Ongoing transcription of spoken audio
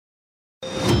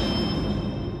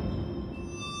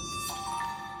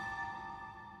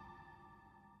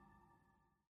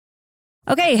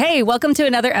Okay, hey, welcome to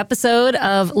another episode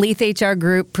of Leith HR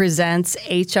Group presents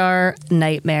HR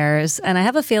Nightmares. And I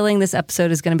have a feeling this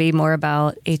episode is going to be more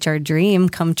about HR dream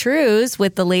come trues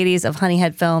with the ladies of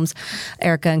Honeyhead Films,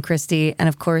 Erica and Christy. And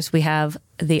of course, we have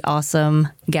the awesome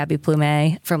Gabby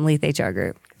Plume from Leith HR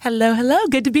Group. Hello, hello.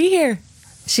 Good to be here.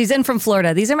 She's in from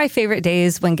Florida. These are my favorite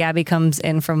days when Gabby comes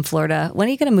in from Florida. When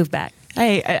are you going to move back?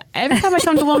 Hey, every time I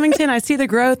come to Wilmington, I see the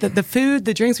growth, the food,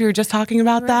 the drinks. We were just talking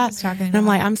about that. And I'm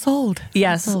like, I'm sold.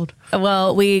 Yes. I'm sold.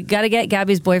 Well, we got to get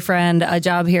Gabby's boyfriend a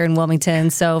job here in Wilmington.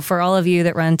 So for all of you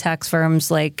that run tax firms,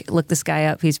 like, look this guy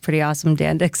up. He's pretty awesome,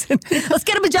 Dan Dixon. Let's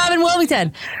get him a job in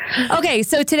Wilmington. Okay,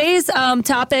 so today's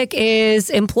topic is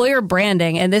employer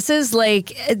branding. And this is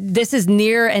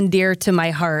near and dear to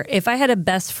my heart. If I had a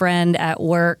best friend at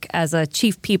work as a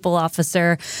chief people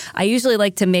officer, I usually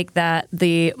like to make that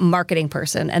the marketing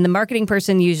person. And the marketing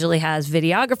person usually has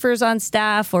videographers on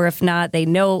staff, or if not, they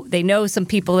know some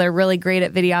people that are really great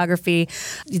at videography.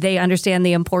 They understand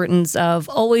the importance of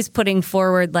always putting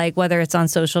forward, like, whether it's on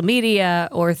social media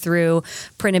or through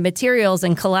printed materials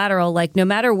and collateral, like, no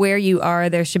matter where you are,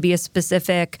 there should be a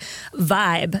specific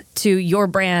vibe to your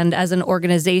brand as an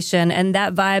organization. And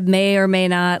that vibe may or may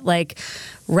not, like,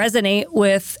 resonate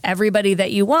with everybody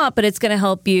that you want, but it's going to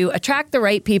help you attract the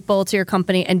right people to your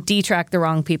company and detract the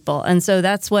wrong people. And so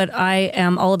that's what I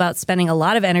am all about spending a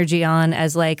lot of energy on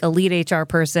as, like, a lead HR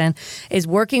person, is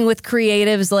working with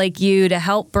creatives like you to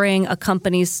help bring a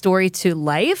company's story to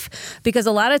life. Because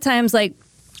a lot of times, like,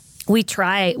 we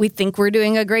think we're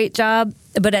doing a great job,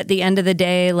 but at the end of the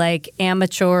day, like,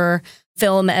 amateur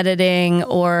film editing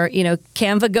or,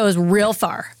 Canva goes real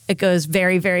far. It goes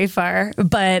very, very far.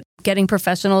 But getting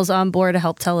professionals on board to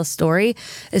help tell a story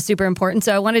is super important.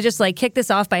 So I want to just, like, kick this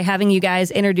off by having you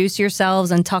guys introduce yourselves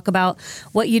and talk about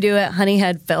what you do at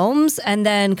Honeyhead Films, and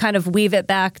then kind of weave it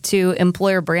back to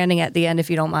employer branding at the end, if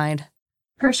you don't mind.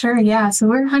 For sure, yeah. So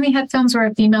we're Honeyhead Films. We're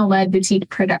a female-led boutique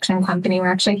production company.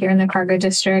 We're actually here in the Cargo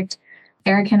District.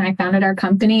 Erica and I founded our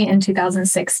company in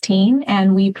 2016,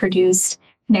 and we produced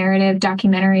narrative,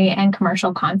 documentary, and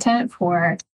commercial content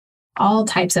for all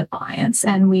types of clients.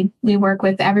 And we work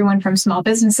with everyone from small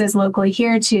businesses locally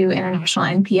here to international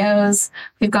NPOs.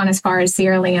 We've gone as far as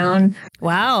Sierra Leone.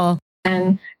 Wow.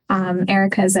 And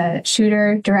Erica's a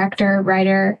shooter, director,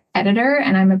 writer, editor,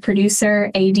 and I'm a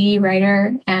producer, AD,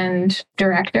 writer, and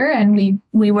director. And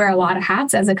we wear a lot of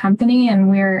hats as a company, and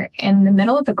we're in the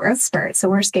middle of a growth spurt. So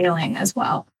we're scaling as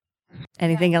well.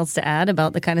 Anything else to add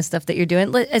about the kind of stuff that you're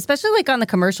doing, especially like on the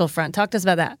commercial front? Talk to us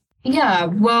about that. Yeah,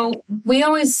 well, we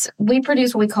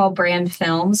produce what we call brand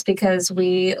films because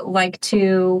we like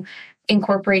to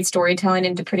incorporate storytelling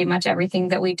into pretty much everything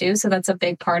that we do. So that's a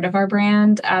big part of our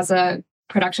brand as a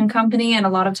production company. And a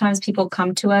lot of times people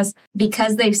come to us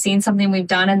because they've seen something we've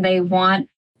done and they want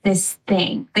this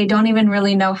thing. They don't even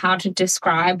really know how to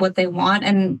describe what they want.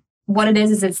 And what it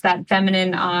is it's that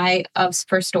feminine eye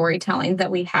for storytelling that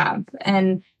we have.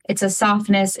 And it's a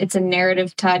softness, it's a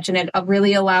narrative touch, and it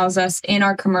really allows us in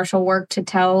our commercial work to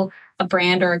tell a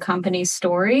brand or a company's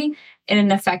story in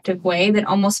an effective way that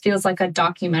almost feels like a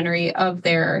documentary of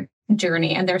their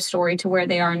journey and their story to where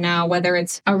they are now, whether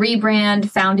it's a rebrand,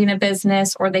 founding a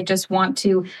business, or they just want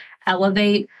to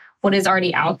elevate what is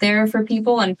already out there for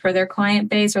people and for their client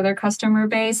base or their customer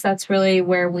base. That's really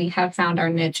where we have found our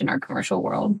niche in our commercial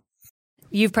world.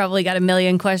 You've probably got a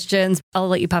million questions. I'll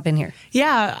let you pop in here.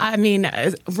 Yeah, I mean,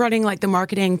 running like the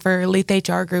marketing for Leith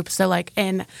HR Group. So like,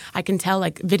 and I can tell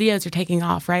like videos are taking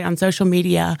off, right, on social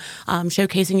media,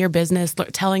 showcasing your business,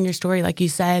 telling your story, like you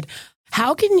said.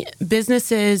 How can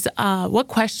businesses, what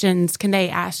questions can they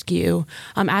ask you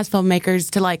as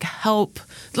filmmakers to like help,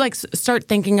 like start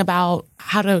thinking about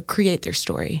how to create their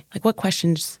story? Like what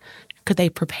questions could they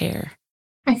prepare?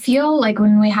 I feel like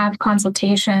when we have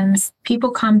consultations, people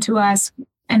come to us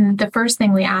and the first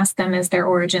thing we ask them is their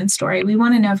origin story. We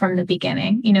want to know from the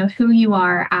beginning, who you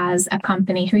are as a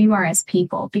company, who you are as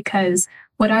people, because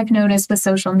what I've noticed with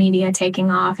social media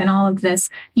taking off and all of this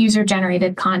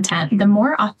user-generated content, the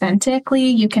more authentically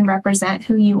you can represent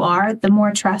who you are, the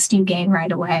more trust you gain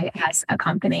right away as a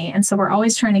company. And so we're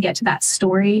always trying to get to that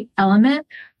story element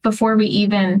before we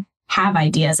even have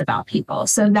ideas about people.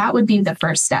 So that would be the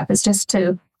first step, is just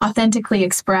to authentically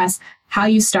express how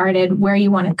you started, where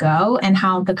you want to go, and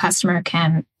how the customer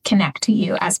can connect to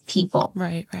you as people.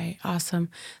 Right. Awesome.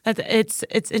 It's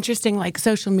interesting, like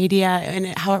social media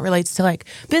and how it relates to like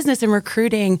business and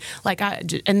recruiting. Like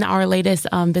in our latest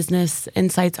Business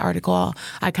Insights article,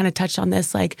 I kind of touched on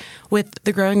this, like with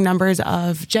the growing numbers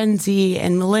of Gen Z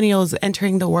and millennials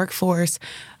entering the workforce.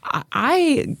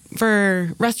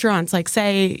 For restaurants, like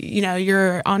say,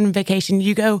 you're on vacation,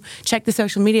 you go check the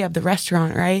social media of the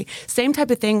restaurant, right? Same type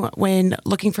of thing when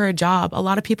looking for a job. A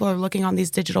lot of people are looking on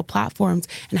these digital platforms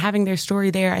and having their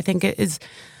story there. I think it is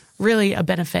really a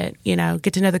benefit,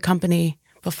 get to know the company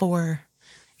before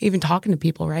even talking to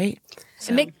people, right?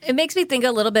 So. It makes me think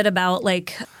a little bit about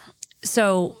like,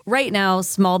 so right now,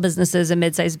 small businesses and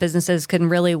mid-sized businesses can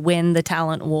really win the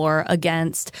talent war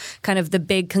against kind of the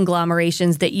big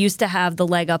conglomerations that used to have the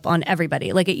leg up on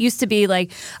everybody. Like it used to be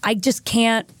like, I just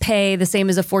can't pay the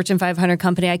same as a Fortune 500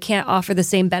 company. I can't offer the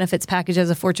same benefits package as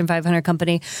a Fortune 500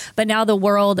 company. But now the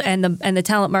world and the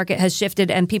talent market has shifted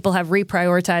and people have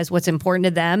reprioritized what's important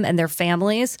to them and their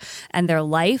families and their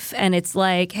life. And it's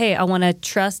like, hey, I want to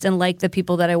trust and like the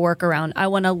people that I work around. I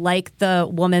want to like the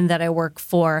woman that I work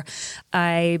for.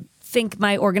 I think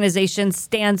my organization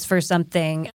stands for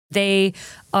something. They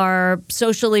are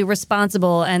socially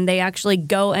responsible and they actually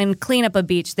go and clean up a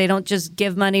beach. They don't just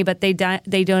give money, but they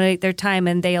donate their time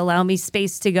and they allow me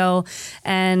space to go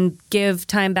and give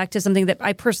time back to something that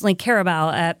I personally care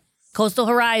about at Coastal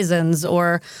Horizons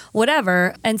or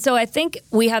whatever. And so I think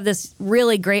we have this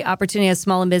really great opportunity as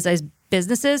small and mid-sized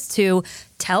businesses to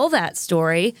tell that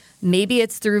story. Maybe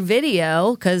it's through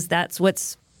video because that's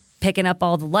what's picking up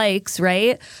all the likes,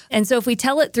 right? And so if we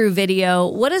tell it through video,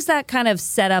 what does that kind of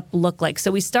setup look like?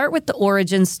 So we start with the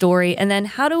origin story, and then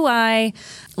how do I,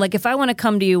 like if I want to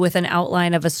come to you with an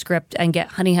outline of a script and get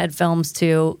Honeyhead Films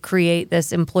to create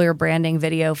this employer branding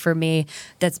video for me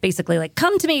that's basically like,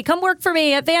 come to me, come work for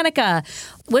me at Vanica.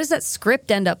 What does that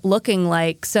script end up looking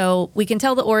like? So we can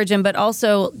tell the origin, but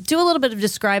also do a little bit of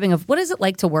describing of what is it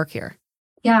like to work here?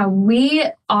 Yeah, we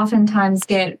oftentimes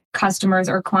get customers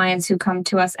or clients who come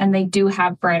to us and they do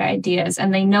have bright ideas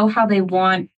and they know how they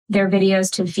want their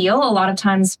videos to feel. A lot of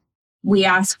times we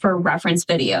ask for reference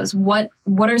videos. What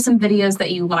are some videos that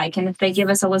you like? And if they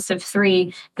give us a list of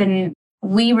 3, then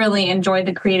we really enjoy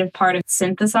the creative part of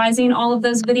synthesizing all of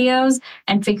those videos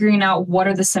and figuring out what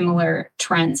are the similar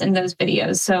trends in those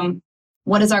videos. So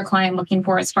what is our client looking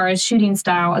for as far as shooting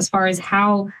style, as far as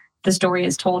how the story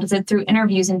is told? Is it through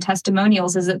interviews and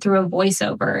testimonials? Is it through a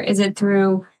voiceover? Is it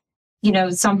through,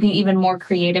 something even more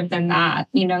creative than that,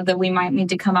 that we might need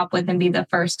to come up with and be the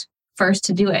first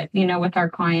to do it, with our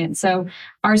clients. So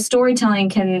our storytelling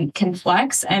can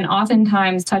flex, and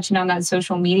oftentimes touching on that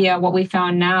social media, what we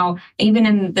found now, even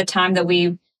in the time that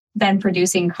we've been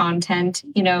producing content,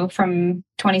 from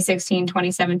 2016,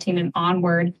 2017 and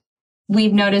onward,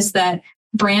 we've noticed that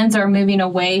brands are moving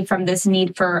away from this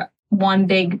need for one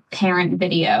big parent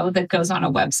video that goes on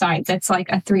a website that's like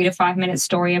a 3 to 5 minute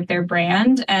story of their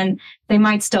brand. And they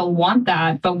might still want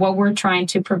that, but what we're trying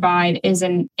to provide is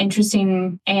an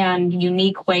interesting and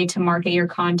unique way to market your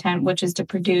content, which is to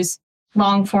produce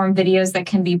long form videos that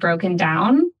can be broken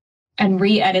down and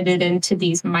re-edited into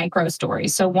these micro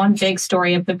stories. So one big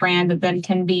story of the brand that then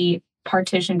can be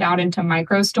partitioned out into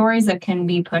micro stories that can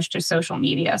be pushed to social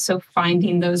media. So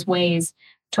finding those ways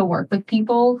to work with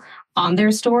people on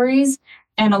their stories.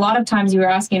 And a lot of times you were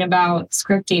asking about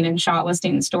scripting and shot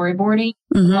listing and storyboarding.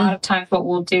 Mm-hmm. A lot of times what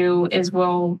we'll do is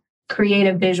we'll create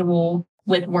a visual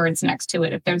with words next to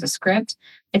it. If there's a script,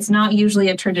 it's not usually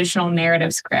a traditional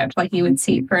narrative script like you would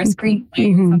see for a screenplay,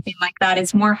 mm-hmm. something like that.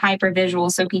 It's more hyper visual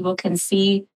so people can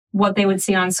see what they would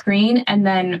see on screen and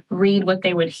then read what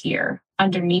they would hear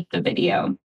underneath the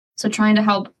video. So trying to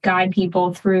help guide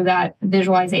people through that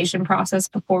visualization process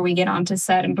before we get onto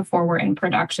set and before we're in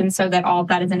production so that all of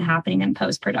that isn't happening in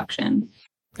post-production.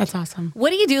 That's awesome.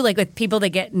 What do you do like with people that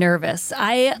get nervous?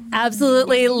 I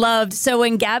absolutely loved. So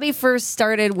when Gabby first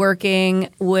started working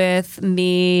with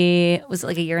me, was it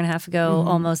like a year and a half ago, mm-hmm.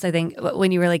 almost, I think,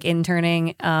 when you were like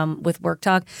interning with Work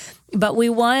Talk. But we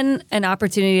won an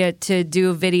opportunity to do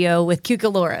a video with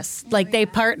Cucaloris. Like they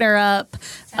partner up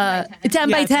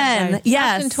 10 by 10.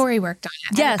 Yes. And Tori worked on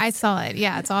it. Yes. I saw it.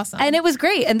 Yeah, it's awesome. And it was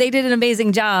great. And they did an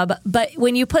amazing job. But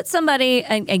when you put somebody,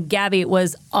 and Gabby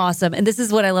was awesome. And this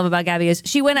is what I love about Gabby is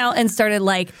she went out and started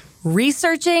like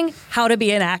researching how to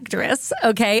be an actress,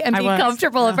 okay, and be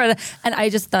comfortable in front of. And I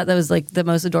just thought that was like the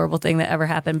most adorable thing that ever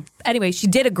happened. Anyway, she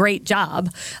did a great job.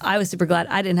 I was super glad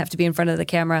I didn't have to be in front of the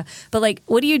camera. But like,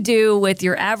 what do you do with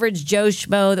your average Joe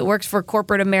Schmo that works for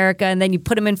corporate America, and then you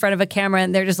put them in front of a camera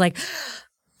and they're just like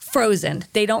frozen.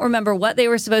 They don't remember what they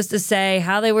were supposed to say,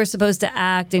 how they were supposed to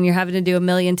act, and you're having to do a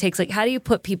million takes. Like, how do you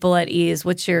put people at ease?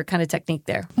 What's your kind of technique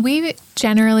there? We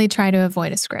generally try to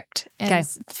avoid a script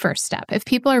as the first step. If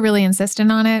people are really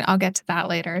insistent on it, I'll get to that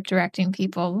later, directing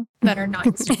people that are not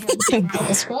insistent on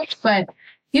the script. But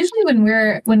usually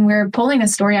when we're pulling a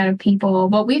story out of people,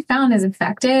 what we found is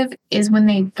effective is when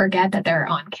they forget that they're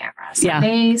on camera. So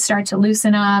they start to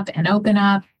loosen up and open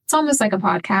up. It's almost like a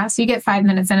podcast. You get 5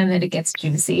 minutes in and then it gets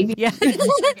juicy. Yeah.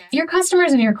 Your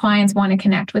customers and your clients want to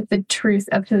connect with the truth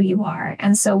of who you are.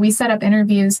 And so we set up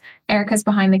interviews. Erica's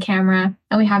behind the camera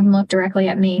and we have them look directly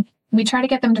at me. We try to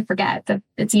get them to forget that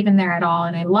it's even there at all.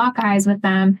 And I lock eyes with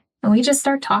them and we just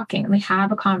start talking and we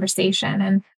have a conversation.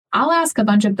 And I'll ask a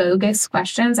bunch of bogus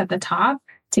questions at the top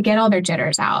to get all their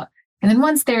jitters out. And then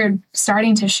once they're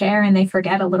starting to share and they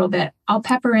forget a little bit, I'll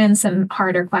pepper in some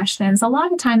harder questions. A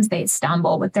lot of times they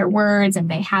stumble with their words and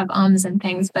they have ums and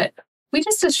things, but we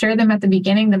just assure them at the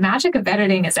beginning, the magic of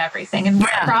editing is everything. And we're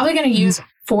probably going to use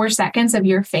 4 seconds of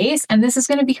your face. And this is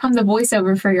going to become the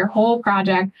voiceover for your whole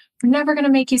project. We're never going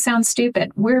to make you sound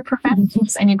stupid. We're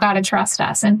professionals and you've got to trust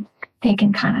us. And they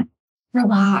can kind of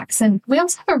relax. And we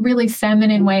also have a really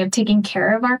feminine way of taking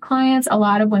care of our clients. A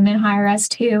lot of women hire us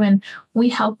too. And we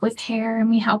help with hair and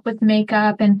we help with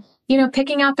makeup and, you know,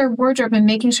 picking out their wardrobe and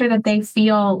making sure that they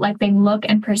feel like they look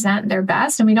and present their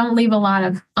best. And we don't leave a lot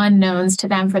of unknowns to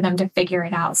them for them to figure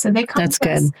it out. So they come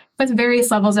with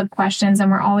various levels of questions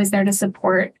and we're always there to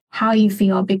support how you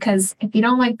feel, because if you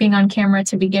don't like being on camera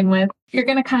to begin with, you're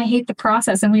going to kind of hate the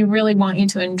process and we really want you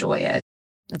to enjoy it.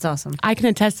 That's awesome. I can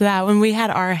attest to that. When we had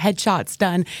our headshots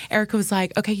done, Erica was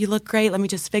like, okay, you look great. Let me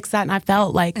just fix that. And I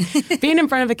felt like being in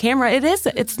front of a camera,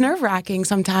 it's nerve-wracking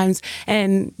sometimes.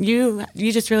 And you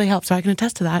just really helped. So I can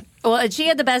attest to that. Well, she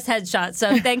had the best headshot.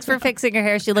 So thanks for fixing her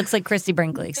hair. She looks like Christy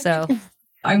Brinkley. So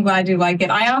I'm glad you like it.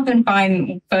 I often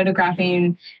find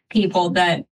photographing people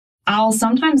that I'll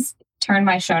sometimes turn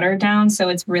my shutter down so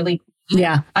it's really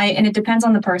and it depends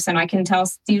on the person. I can tell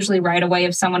usually right away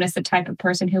if someone is the type of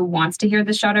person who wants to hear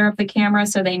the shutter of the camera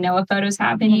so they know a photo's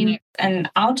happening. And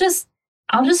I'll just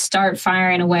start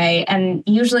firing away. And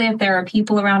usually if there are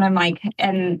people around, I'm like,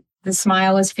 and the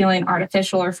smile is feeling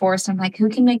artificial or forced, I'm like, who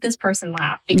can make this person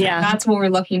laugh? Because that's what we're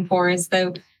looking for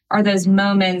are those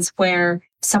moments where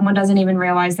someone doesn't even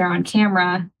realize they're on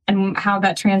camera. And how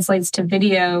that translates to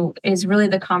video is really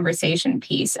the conversation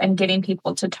piece and getting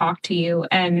people to talk to you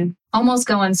and almost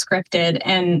go unscripted.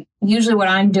 And usually what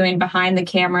I'm doing behind the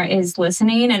camera is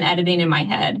listening and editing in my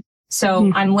head.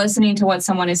 So I'm listening to what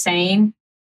someone is saying.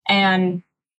 And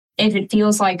if it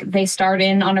feels like they start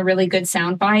in on a really good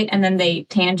soundbite and then they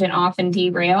tangent off and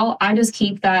derail, I just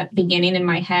keep that beginning in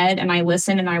my head and I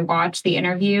listen and I watch the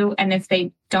interview. And if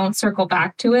they don't circle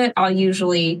back to it, I'll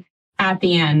usually at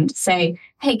the end say,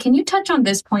 hey, can you touch on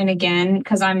this point again?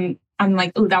 Because I'm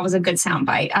like, ooh, that was a good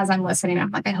soundbite. As I'm listening,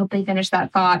 I'm like, I hope they finish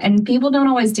that thought. And people don't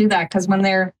always do that because when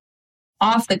they're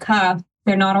off the cuff,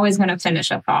 they're not always going to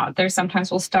finish a thought. They sometimes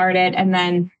will start it and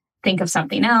then think of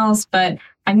something else. But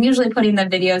I'm usually putting the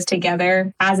videos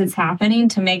together as it's happening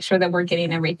to make sure that we're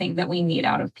getting everything that we need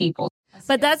out of people.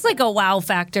 But that's like a wow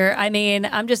factor. I mean,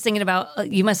 I'm just thinking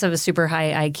about, you must have a super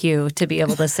high IQ to be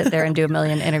able to sit there and do a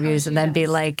million interviews and then be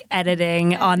like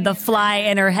editing on the fly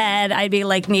in her head. I'd be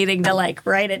like needing to like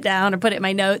write it down or put it in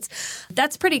my notes.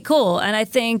 That's pretty cool. And I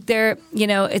think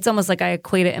it's almost like I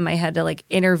equate it in my head to like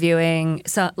interviewing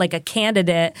like a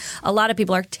candidate. A lot of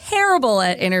people are terrible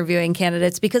at interviewing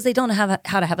candidates because they don't know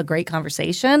how to have a great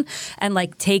conversation and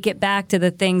like take it back to the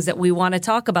things that we want to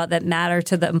talk about that matter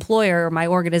to the employer or my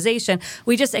organization.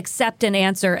 We just accept an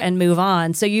answer and move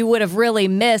on. So you would have really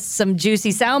missed some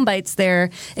juicy sound bites there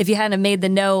if you hadn't made the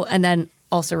note and then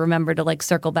also remember to like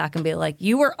circle back and be like,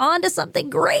 you were on to something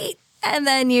great. And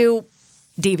then you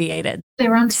deviated. They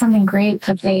were on to something great,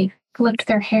 but they flipped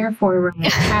their hair forward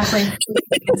halfway.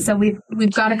 So we've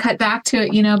got to cut back to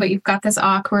it, but you've got this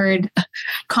awkward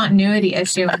continuity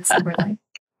issue. And so we're like,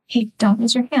 hey, don't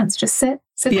use your hands. Just sit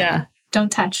there. Don't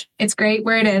touch. It's great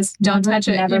where it is. Don't touch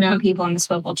it. Never put people in a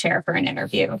swivel chair for an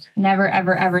interview. Never,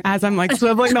 ever, ever. As I'm like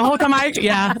swiveling the whole time.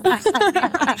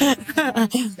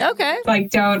 Okay. Like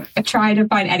don't try to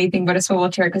find anything but a swivel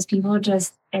chair because people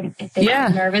just, if they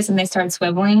get nervous and they start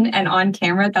swiveling and on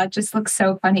camera, that just looks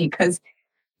so funny because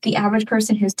the average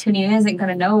person who's tuning in isn't going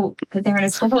to know that they're in a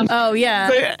swivel chair. Oh,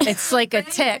 yeah. It's like a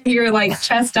tick. You're like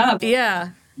chest up. Yeah.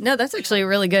 No, that's actually a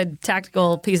really good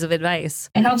tactical piece of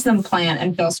advice. It helps them plan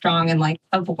and feel strong and like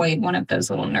avoid one of those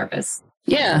little nervous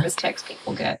ticks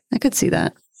people get. I could see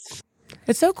that.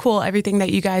 It's so cool, everything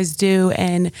that you guys do.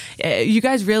 And you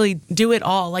guys really do it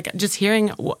all. Like just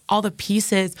hearing all the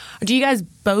pieces. Do you guys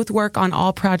both work on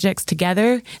all projects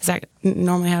together? Is that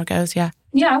normally how it goes? Yeah.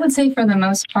 Yeah, I would say for the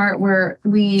most part,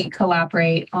 we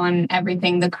collaborate on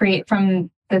everything. From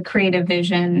the creative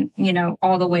vision,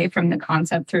 all the way from the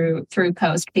concept through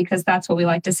post, because that's what we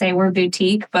like to say. We're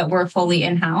boutique, but we're fully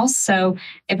in-house. So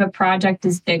if a project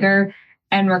is bigger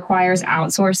and requires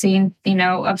outsourcing,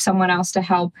 of someone else to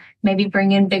help maybe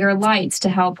bring in bigger lights to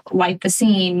help light the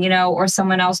scene, or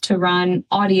someone else to run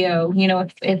audio,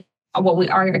 if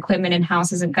our equipment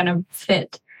in-house isn't going to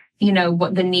fit,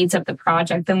 what the needs of the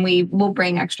project, then we will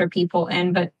bring extra people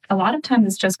in. But a lot of times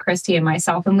it's just Christy and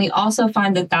myself. And we also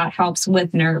find that helps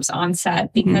with nerves on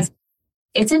set, because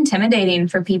it's intimidating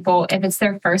for people if it's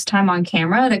their first time on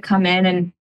camera to come in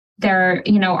and there,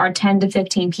 are 10 to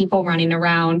 15 people running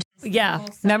around. Yeah.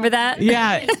 Remember that?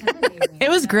 Yeah. It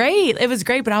was great. It was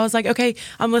great. But I was like, okay,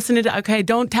 I'm listening to, okay,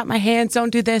 don't tap my hands.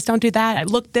 Don't do this. Don't do that. I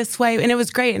look this way. And it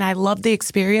was great. And I loved the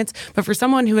experience. But for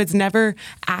someone who has never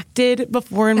acted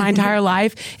before in my entire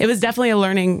life, it was definitely a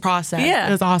learning process. Yeah.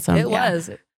 It was awesome. It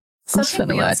was. Something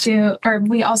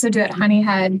we also do at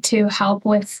Honeyhead to help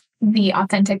with the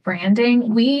authentic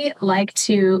branding. We like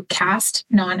to cast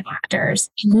non-actors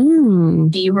in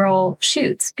B-roll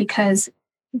shoots because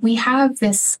we have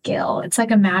this skill. It's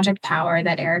like a magic power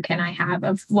that Erica and I have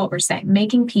of what we're saying,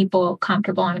 making people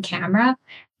comfortable on camera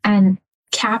and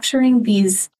capturing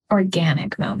these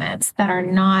organic moments that are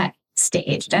not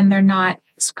staged and they're not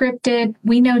scripted.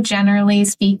 We know, generally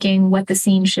speaking, what the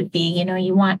scene should be.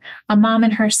 You want a mom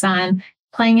and her son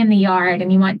playing in the yard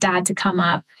and you want dad to come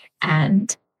up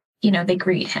and they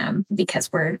greet him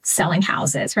because we're selling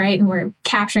houses, right? And we're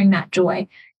capturing that joy.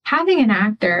 Having an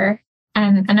actor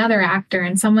and another actor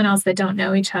and someone else that don't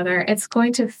know each other, it's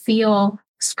going to feel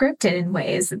scripted in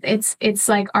ways. It's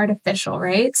like artificial,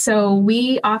 right? So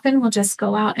we often will just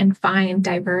go out and find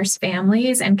diverse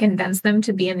families and convince them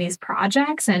to be in these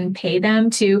projects and pay them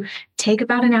to take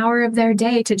about an hour of their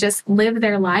day to just live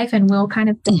their life. And we'll kind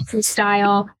of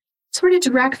style sort of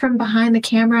direct from behind the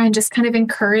camera and just kind of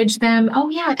encourage them. Oh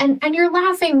yeah, and you're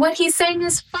laughing. What he's saying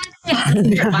is funny.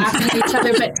 You're laughing at each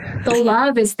other, but the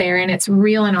love is there and it's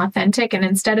real and authentic. And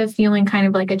instead of feeling kind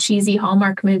of like a cheesy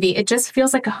Hallmark movie, it just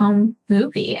feels like a home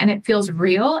movie and it feels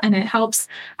real and it helps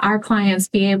our clients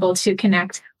be able to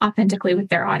connect authentically with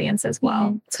their audience as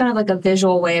well. It's kind of like a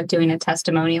visual way of doing a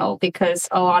testimonial, because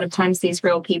a lot of times these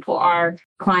real people are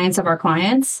clients of our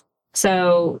clients.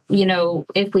 So,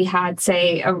 if we had,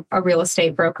 say, a real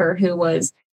estate broker who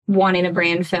was wanting a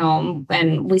brand film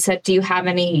and we said, do you have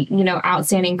any,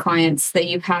 outstanding clients that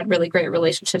you've had really great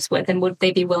relationships with, and would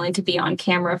they be willing to be on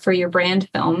camera for your brand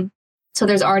film? So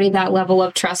there's already that level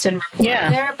of trust and rapport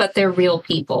there, but they're real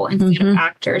people instead of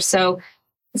actors. So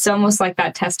it's almost like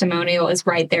that testimonial is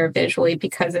right there visually,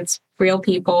 because it's real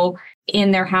people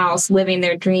in their house living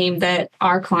their dream that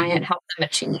our client helped them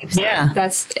achieve. So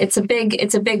it's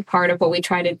a big part of what we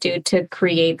try to do to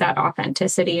create that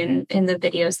authenticity in the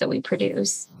videos that we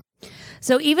produce.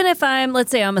 So even if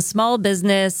let's say I'm a small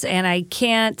business and I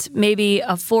can't maybe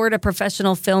afford a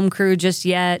professional film crew just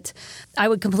yet, I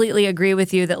would completely agree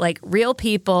with you that like real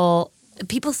people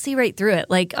see right through it.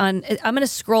 Like I'm going to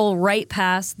scroll right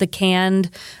past the canned.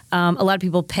 A lot of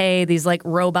people pay these like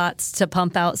robots to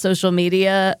pump out social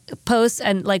media posts,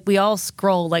 and like we all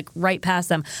scroll like right past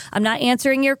them. I'm not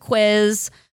answering your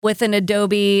quiz with an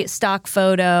Adobe stock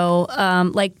photo,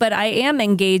 but I am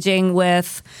engaging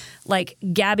with like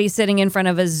Gabby sitting in front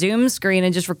of a Zoom screen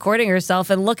and just recording herself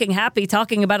and looking happy,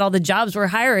 talking about all the jobs we're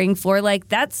hiring for. Like,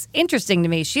 that's interesting to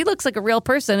me. She looks like a real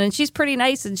person and she's pretty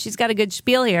nice and she's got a good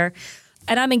spiel here.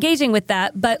 And I'm engaging with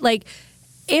that. But like,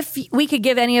 if we could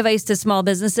give any advice to small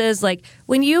businesses, like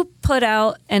when you put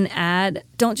out an ad,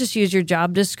 don't just use your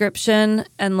job description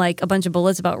and like a bunch of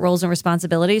bullets about roles and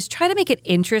responsibilities. Try to make it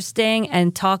interesting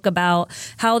and talk about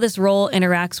how this role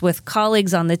interacts with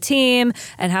colleagues on the team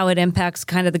and how it impacts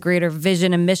kind of the greater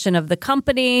vision and mission of the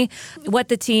company, what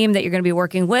the team that you're going to be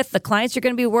working with, the clients you're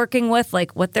going to be working with,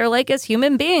 like what they're like as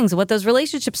human beings, what those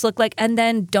relationships look like, and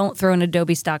then don't throw an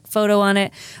Adobe stock photo on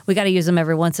it. We got to use them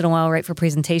every once in a while, right, for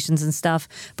presentations and stuff.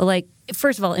 But like,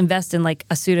 first of all, invest in like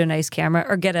a pseudo nice camera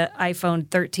or get an iPhone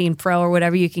 13 Pro or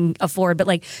whatever you can afford. But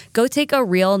like, go take a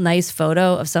real nice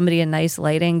photo of somebody in nice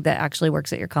lighting that actually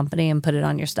works at your company and put it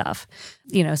on your stuff.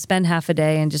 Spend half a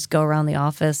day and just go around the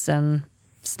office and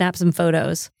snap some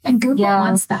photos. And Google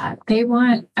wants that. They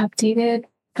want updated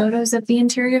photos of the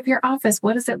interior of your office.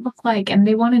 What does it look like? And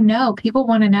they want to know. People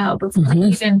want to know before they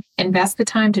even invest the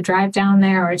time to drive down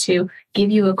there or to give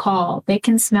you a call. They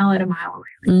can smell it a mile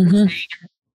away.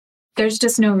 there's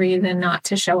just no reason not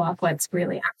to show off what's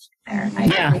really actually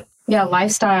there. Yeah,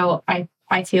 lifestyle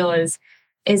I feel is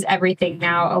everything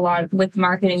now. A lot with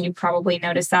marketing, you probably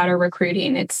noticed that, or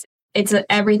recruiting. It's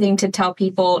everything to tell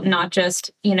people, not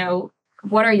just,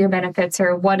 what are your benefits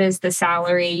or what is the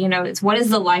salary, it's what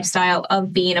is the lifestyle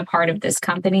of being a part of this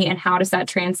company, and how does that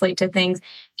translate to things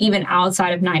even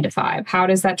outside of 9 to 5? How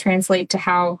does that translate to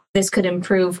how this could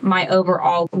improve my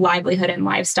overall livelihood and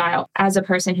lifestyle as a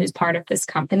person who's part of this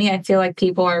company? I feel like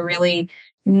people are really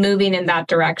moving in that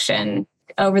direction.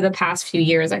 Over the past few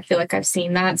years, I feel like I've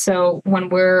seen that. So when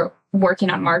we're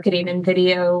working on marketing and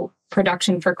video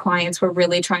production for clients, we're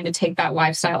really trying to take that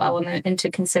lifestyle element into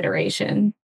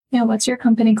consideration. Yeah, what's your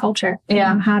company culture?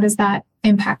 Yeah. How does that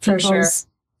impact For people's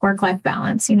work-life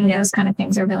balance? Those kind of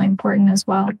things are really important as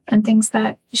well, and things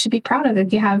that you should be proud of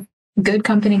if you have good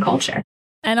company culture.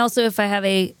 And also, if I have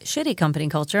a shitty company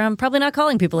culture, I'm probably not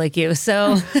calling people like you.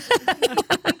 So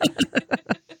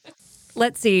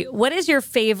let's see. What is your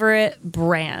favorite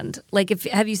brand? Like,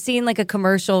 have you seen like a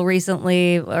commercial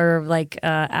recently, or like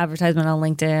advertisement on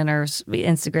LinkedIn or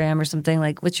Instagram or something?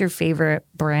 Like, what's your favorite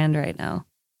brand right now?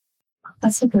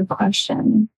 That's a good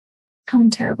question. I'm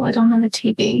terrible. I don't have a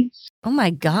TV. Oh my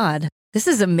God. This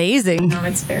is amazing. No,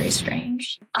 it's very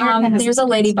strange. There's a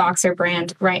lady boxer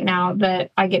brand right now that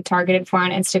I get targeted for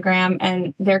on Instagram,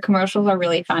 and their commercials are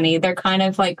really funny. They're kind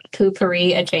of like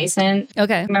poopery adjacent.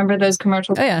 Okay. Remember those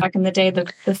commercials back in the day,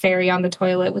 the fairy on the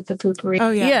toilet with the poopery? Oh,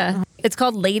 yeah. Yeah. It's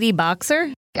called Lady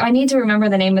Boxer. I need to remember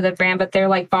the name of the brand, but they're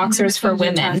like boxers for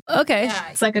women. Okay. Yeah,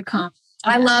 it's like a comp.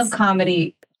 I love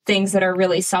comedy. Things that are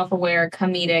really self-aware,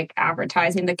 comedic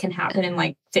advertising that can happen in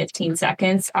like 15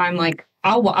 seconds. I'm like,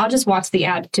 I'll just watch the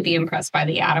ad to be impressed by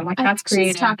the ad. I'm like, that's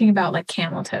creative. She's talking about like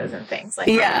camel toes and things like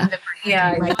Yeah.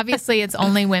 that. Like, obviously, it's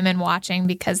only women watching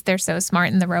because they're so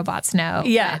smart and the robots know.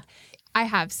 Yeah. But I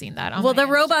have seen that on Well, my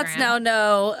the robots Instagram. now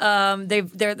know.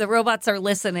 The robots are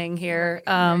listening here.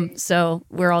 So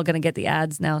we're all going to get the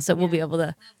ads now. So we'll be able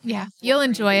to. Yeah, you'll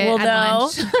enjoy it. We'll at know.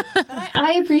 lunch.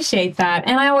 I appreciate that.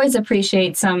 And I always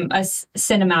appreciate some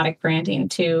cinematic branding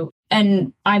too.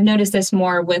 And I've noticed this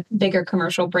more with bigger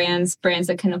commercial brands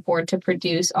that can afford to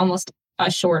produce almost a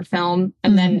short film,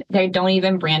 and then they don't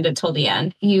even brand it till the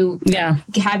end. You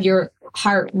have your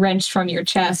heart wrenched from your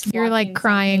chest. You're like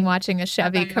crying watching a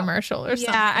Chevy commercial or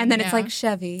something. Yeah, and then it's like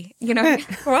Chevy,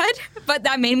 what? But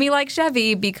that made me like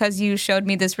Chevy because you showed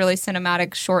me this really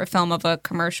cinematic short film of a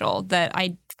commercial that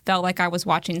I felt like I was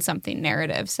watching something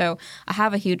narrative. So I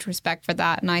have a huge respect for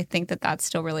that, and I think that that's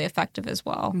still really effective as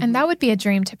well. And that would be a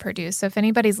dream to produce. So if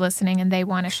anybody's listening and they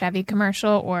want a Chevy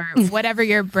commercial or whatever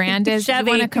your brand is, Chevy,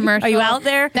 you want a commercial, are you out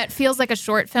there? That feels like a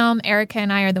short film, Erica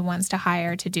and I are the ones to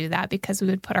hire to do that, because we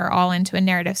would put our all into a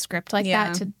narrative script like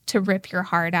that to rip your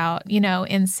heart out,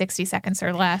 in 60 seconds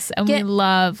or less. And we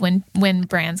love when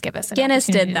brands give us an Guinness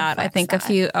opportunity did to that. I flex think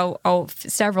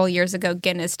that. several years ago,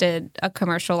 Guinness did a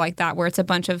commercial like that where it's a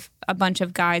bunch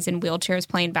of guys in wheelchairs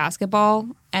playing basketball,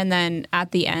 and then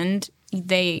at the end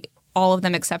all of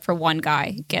them except for one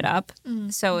guy get up.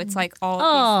 So it's like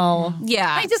all of these,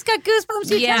 I just got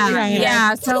goosebumps.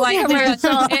 Yeah. So like, and it's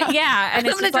I'm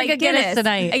just gonna like drink a Guinness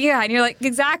tonight. Yeah, and you're like,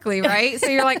 exactly, right? So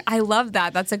you're like, I love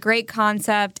that. That's a great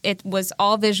concept. It was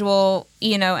all visual,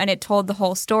 and it told the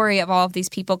whole story of all of these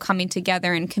people coming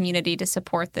together in community to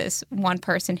support this one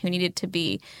person who needed to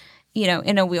be,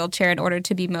 in a wheelchair in order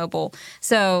to be mobile.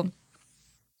 So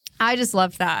I just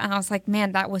loved that. And I was like,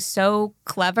 man, that was so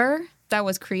clever. That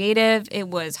was creative. It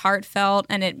was heartfelt,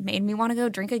 and it made me want to go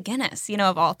drink a Guinness,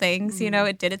 of all things.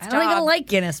 It did its I job. don't even like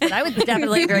Guinness, but I would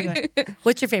definitely drink it.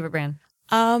 What's your favorite brand?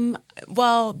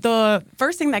 Well, the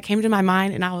first thing that came to my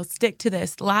mind, and I will stick to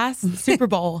this, last Super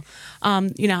Bowl,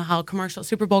 you know how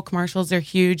Super Bowl commercials are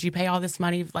huge. You pay all this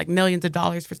money, like millions of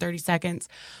dollars for 30 seconds.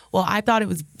 Well, I thought it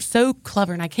was so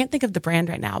clever, and I can't think of the brand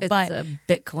right now. It's but a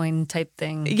Bitcoin type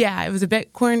thing. Yeah, it was a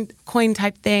Bitcoin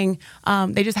type thing.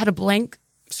 They just had a blank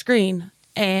screen,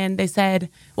 and they said,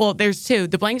 well, there's two.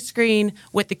 The blank screen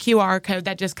with the QR code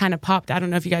that just kind of popped. I don't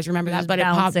know if you guys remember that, but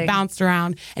it bounced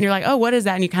around. And you're like, oh, what is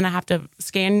that? And you kind of have to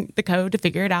scan the code to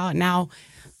figure it out. And now,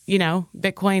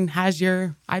 Bitcoin has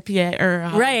your IP or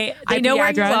right. They IP know where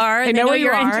address. you are. They know where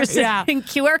you're you are. interested in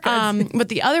QR codes. But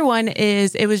the other one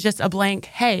is it was just a blank.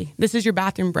 Hey, this is your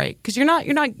bathroom break, because you're not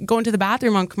going to the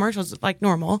bathroom on commercials like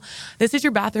normal. This is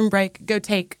your bathroom break. Go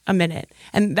take a minute,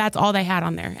 and that's all they had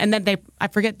on there. And then I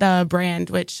forget the brand,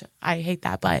 which I hate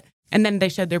that, but. And then they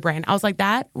showed their brand. I was like,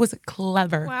 that was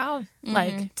clever. Wow.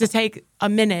 Like to take a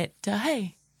minute to,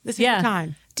 hey, this is your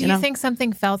time. Do you think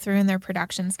something fell through in their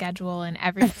production schedule and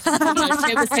everything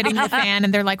it was hitting the fan,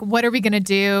 and they're like, what are we going to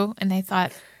do? And they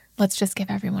thought, let's just give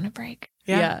everyone a break.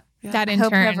 Yeah. that I hope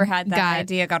intern whoever had that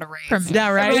idea got a raise. Yeah,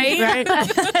 right?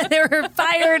 They were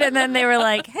fired, and then they were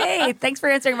like, "Hey, thanks for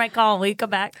answering my call. Will you come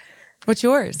back?" What's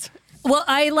yours? Well,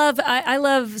 I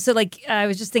love. So, like, I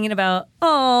was just thinking about.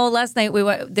 Last night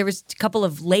there was a couple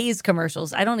of Lay's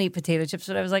commercials. I don't eat potato chips,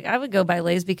 but I was like, I would go buy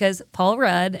Lay's because Paul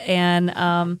Rudd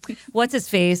and what's his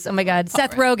face? Oh my God,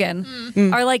 Seth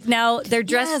Rogen are like now they're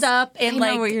dressed up in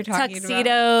like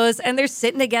tuxedos and they're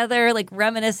sitting together, like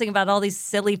reminiscing about all these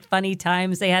silly, funny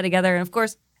times they had together. And of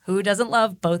course, who doesn't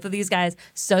love both of these guys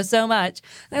so much?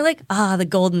 They're like, the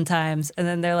golden times. And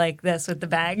then they're like this with the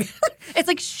bag. It's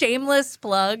like shameless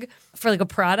plug for like a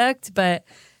product. But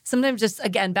sometimes just,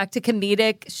 again, back to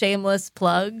comedic, shameless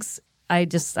plugs. I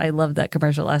loved that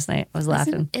commercial last night. I was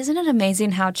laughing. Isn't it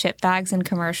amazing how chip bags in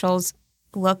commercials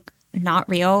look not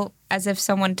real, as if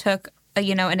someone took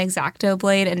an X-Acto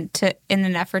blade and in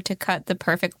an effort to cut the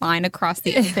perfect line across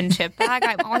the open chip bag?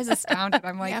 I'm always astounded.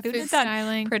 I'm like, who did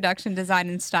that production design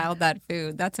and styled that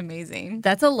food? That's amazing.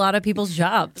 That's a lot of people's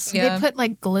jobs. Yeah. They put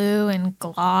like glue and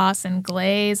gloss and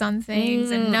glaze on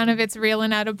things, and none of it's real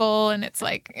and edible, and it's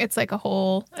a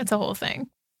whole thing.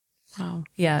 Wow.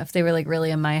 Yeah, if they were like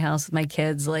really in my house with my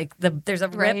kids, like there's a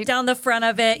rip down the front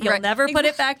of it. You'll never put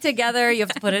it back together. You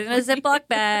have to put it in a Ziploc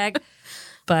bag.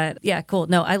 But yeah, cool.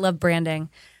 No, I love branding.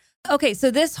 Okay, so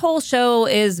this whole show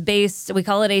is based, we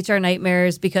call it HR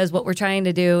Nightmares because what we're trying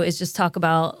to do is just talk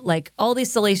about like all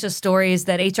these salacious stories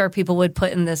that HR people would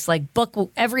put in this like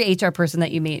book. Every HR person that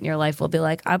you meet in your life will be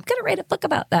like, I'm going to write a book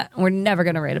about that. We're never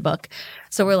going to write a book.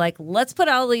 So we're like, let's put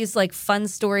all these like fun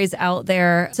stories out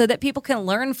there so that people can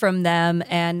learn from them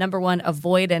and number one,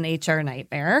 avoid an HR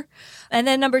nightmare. And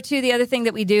then number two, the other thing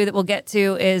that we do that we'll get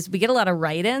to is we get a lot of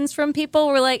write-ins from people.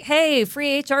 We're like, hey,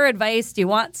 free HR advice. Do you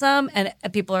want some? And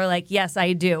people are like, yes,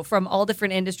 I do, from all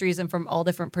different industries and from all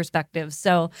different perspectives.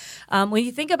 So when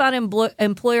you think about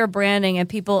employer branding and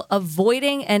people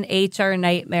avoiding an HR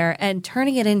nightmare and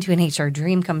turning it into an HR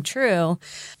dream come true,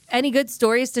 any good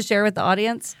stories to share with the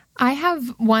audience? I have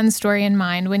one story in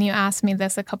mind. When you asked me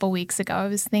this a couple weeks ago, I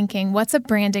was thinking, what's a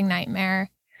branding nightmare?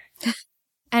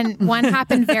 And one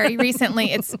happened very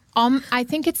recently. I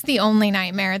think it's the only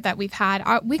nightmare that we've had.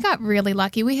 We got really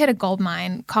lucky. We hit a gold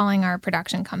mine calling our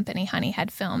production company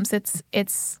Honeyhead Films.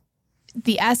 It's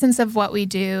the essence of what we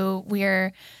do.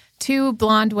 We're two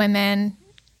blonde women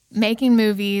making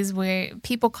movies where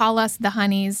people call us the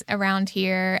honeys around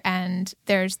here, and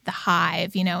there's the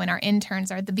hive, and our interns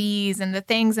are the bees and the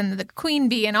things and the queen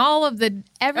bee and all of the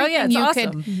everything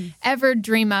could ever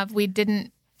dream of. We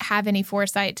didn't have any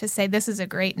foresight to say this is a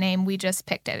great name. We just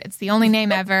picked it. It's the only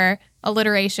name ever.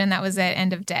 Alliteration, that was it.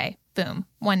 End of day. Boom.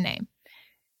 One name.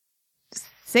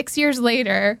 6 years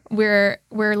later, we're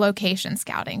location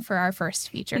scouting for our first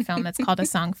feature film. It's called A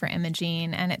Song for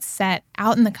Imogene, and it's set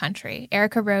out in the country.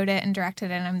 Erica wrote it and directed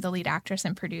it, and I'm the lead actress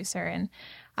and producer.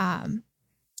 And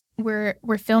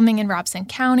we're filming in Robeson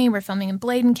County. We're filming in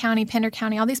Bladen County, Pender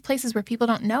County, all these places where people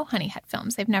don't know Honeyhead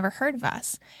Films. They've never heard of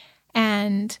us.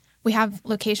 And we have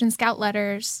location scout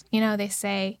letters. They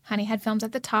say Honeyhead Films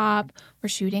at the top. We're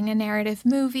shooting a narrative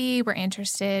movie. We're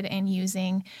interested in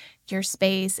using your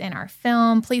space in our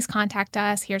film. Please contact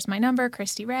us. Here's my number,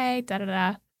 Christy Ray,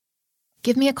 da-da-da.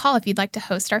 Give me a call if you'd like to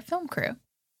host our film crew.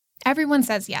 Everyone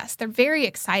says yes. They're very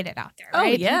excited out there,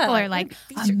 right? Oh, yeah. People are like,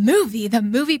 the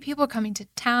movie people coming to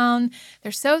town.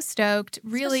 They're so stoked.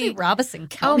 Really. Especially Robeson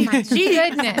County. Oh, my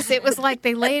goodness. It was like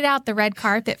they laid out the red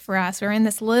carpet for us. We're in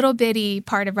this little bitty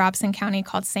part of Robeson County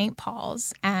called St.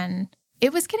 Paul's, and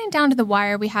it was getting down to the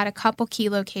wire. We had a couple key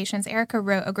locations. Erica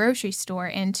wrote a grocery store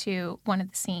into one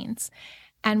of the scenes,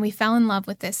 and we fell in love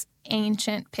with this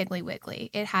ancient Piggly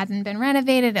Wiggly. It hadn't been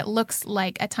renovated. It looks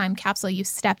like a time capsule. You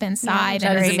step inside.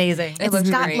 That is amazing. It's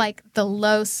got like the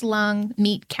low slung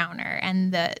meat counter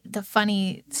and the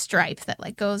funny stripe that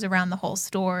like goes around the whole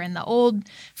store and the old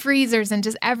freezers and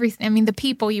just everything. I mean, the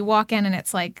people, you walk in and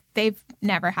it's like they've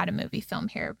never had a movie film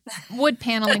here. Wood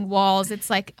paneling walls. It's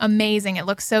like amazing. It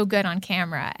looks so good on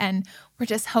camera. And we're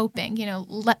just hoping,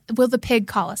 will the pig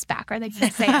call us back? Are they going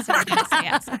to say yes? Are they going to say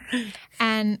yes?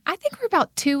 And I think we're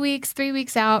about 3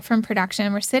 weeks out from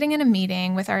production. We're sitting in a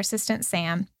meeting with our assistant,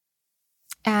 Sam,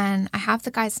 and I have the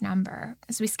guy's number.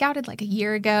 As we scouted like a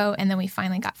year ago, and then we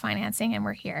finally got financing, and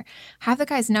we're here. I have the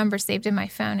guy's number saved in my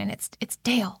phone, and it's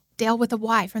Dale. Dale with a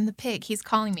Y from the pig. He's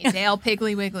calling me. Dale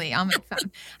Piggly Wiggly on my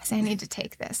phone. I say, I need to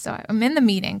take this. So I'm in the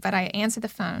meeting, but I answer the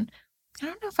phone. I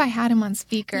don't know if I had him on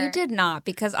speaker. You did not,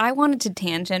 because I wanted to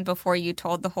tangent before you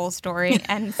told the whole story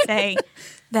and say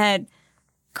that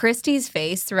Christy's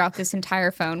face throughout this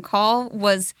entire phone call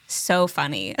was so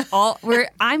funny.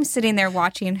 I'm sitting there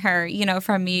watching her,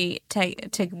 from me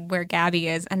to where Gabby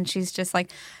is, and she's just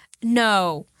like,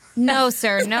 no, No,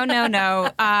 sir. No.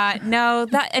 No,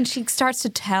 that, and she starts to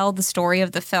tell the story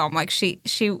of the film. Like she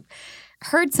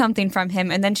heard something from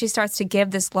him, and then she starts to give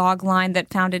this log line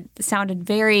that sounded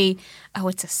very,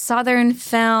 it's a Southern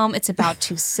film. It's about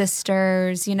two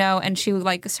sisters, and she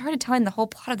like started telling the whole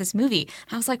plot of this movie.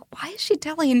 And I was like, why is she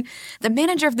telling the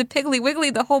manager of the Piggly Wiggly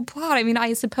the whole plot? I mean,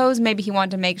 I suppose maybe he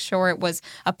wanted to make sure it was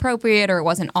appropriate or it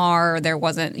wasn't R, or there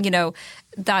wasn't,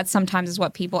 that sometimes is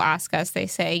what people ask us. They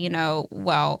say,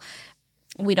 well,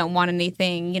 we don't want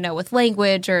anything, with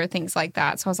language or things like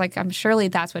that. So I was like, surely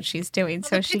that's what she's doing.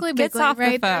 So she gets off the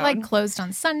phone. They're like closed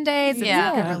on Sundays. Yeah.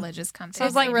 It's like a religious company. So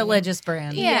it's like a religious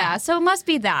brand. Yeah. So it must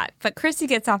be that. But Christy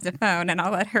gets off the phone, and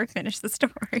I'll let her finish the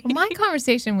story. Well, my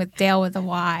conversation with Dale with a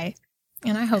Y,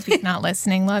 and I hope he's not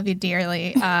listening. Love you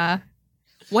dearly.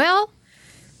 Well,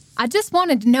 I just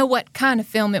wanted to know what kind of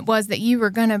film it was that you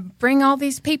were going to bring all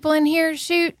these people in here to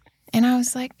shoot. And I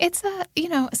was like, it's a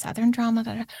Southern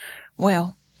drama.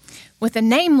 Well, with a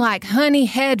name like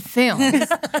Honeyhead Films,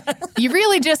 you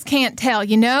really just can't tell,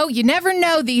 You never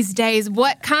know these days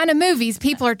what kind of movies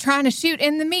people are trying to shoot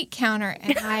in the meat counter.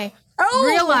 And I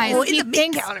realized he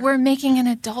thinks we're making an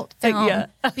adult film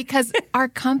because our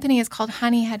company is called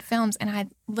Honeyhead Films, and I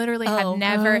literally had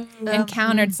never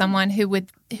encountered someone who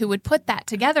would put that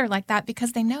together like that,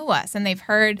 because they know us and they've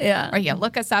heard, or you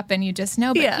look us up and you just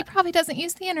know, but he probably doesn't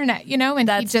use the internet, and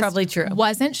that's he just probably true.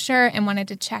 Wasn't sure and wanted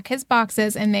to check his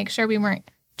boxes and make sure we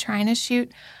weren't trying to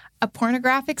shoot a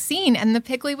pornographic scene in the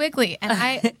Piggly Wiggly. And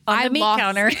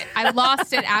I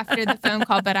lost it after the phone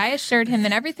call, but I assured him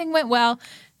that everything went well.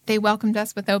 They welcomed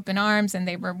us with open arms, and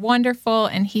they were wonderful,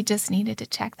 and he just needed to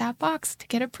check that box to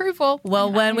get approval.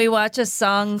 Well, when we watch A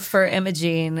Song for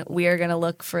Imogene, we are going to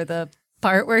look for the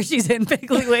part where she's in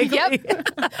Piggly Wiggly.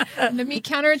 Yep. The meat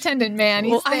counter attendant man,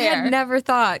 he's there. I had never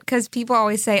thought, because people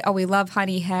always say, we love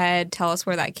Honeyhead. Tell us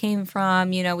where that came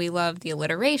from. We love the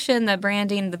alliteration, the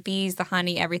branding, the bees, the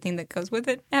honey, everything that goes with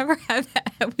it. Never have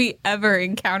we ever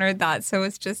encountered that. So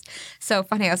it's just so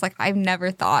funny. I was like, I've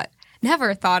never thought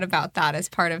about that as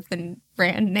part of the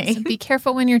brand name. So be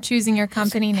careful when you're choosing your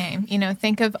company name.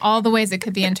 Think of all the ways it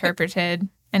could be interpreted.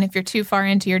 And if you're too far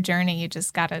into your journey, you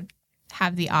just got to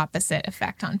have the opposite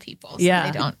effect on people so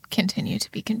they don't continue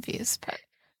to be confused. But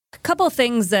a couple of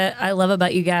things that I love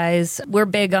about you guys. We're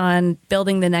big on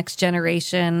building the next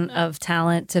generation of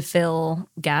talent to fill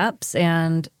gaps.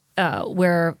 And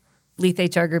where Leith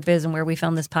HR Group is and where we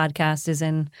film this podcast is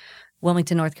in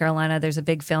Wilmington, North Carolina. There's a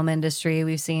big film industry.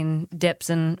 We've seen dips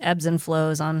and ebbs and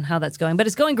flows on how that's going, but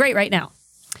it's going great right now,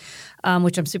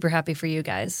 which I'm super happy for you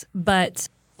guys. But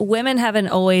women haven't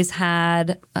always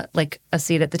had like a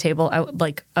seat at the table,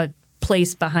 like a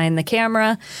place behind the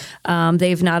camera.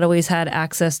 They've not always had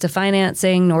access to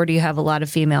financing, nor do you have a lot of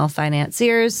female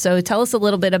financiers. So tell us a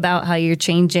little bit about how you're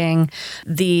changing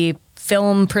the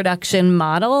film production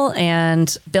model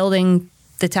and building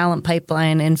the talent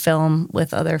pipeline in film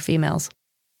with other females.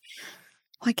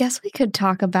 Well, I guess we could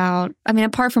talk about,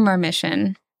 apart from our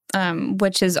mission,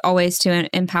 which is always to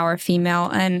empower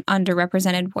female and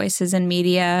underrepresented voices in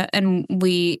media. And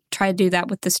we try to do that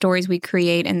with the stories we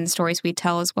create and the stories we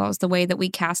tell, as well as the way that we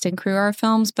cast and crew our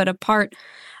films. But apart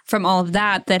from all of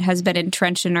that has been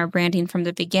entrenched in our branding from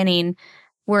the beginning,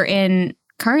 we're in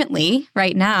currently,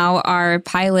 right now, our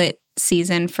pilot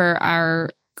season for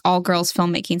our all-girls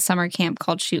filmmaking summer camp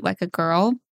called Shoot Like a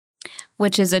Girl,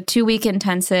 which is a 2-week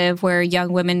intensive where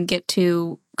young women get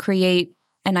to create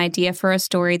an idea for a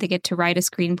story. They get to write a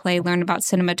screenplay, learn about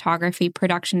cinematography,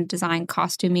 production design,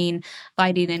 costuming,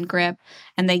 lighting, and grip,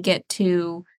 and they get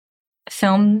to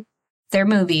film their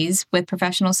movies with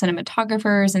professional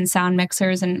cinematographers and sound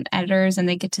mixers and editors, and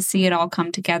they get to see it all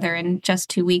come together in just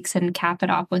 2 weeks and cap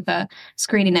it off with a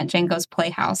screening at Django's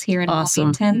Playhouse here in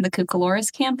Wilmington, the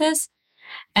Cucaloris campus.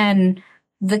 And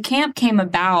the camp came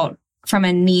about from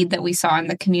a need that we saw in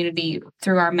the community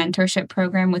through our mentorship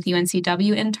program with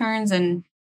UNCW interns. And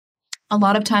a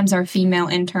lot of times our female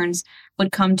interns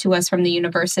would come to us from the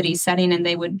university setting, and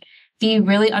they would be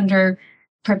really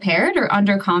underprepared or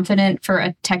underconfident for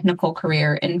a technical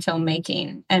career in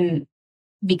filmmaking. And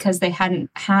because they hadn't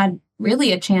had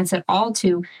really a chance at all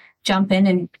to jump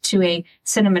into a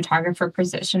cinematographer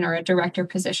position or a director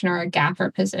position or a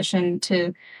gaffer position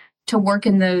to work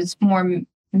in those more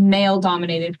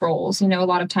male-dominated roles. A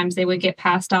lot of times they would get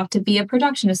passed off to be a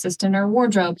production assistant or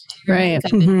wardrobe. Right.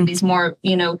 These more,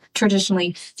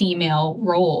 traditionally female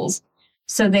roles.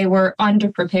 So they were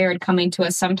underprepared coming to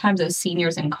us sometimes as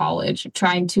seniors in college,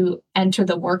 trying to enter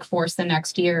the workforce the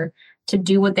next year to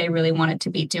do what they really wanted to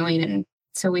be doing. And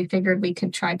so we figured we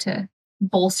could try to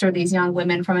bolster these young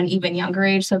women from an even younger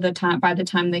age. So by the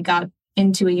time they got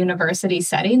into a university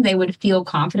setting, they would feel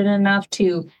confident enough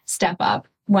to step up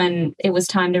when it was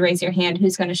time to raise your hand.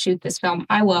 Who's going to shoot this film?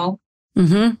 I will.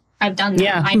 Mm-hmm. I've done that.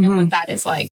 Yeah. I know what that is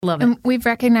like. Love it. And we've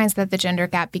recognized that the gender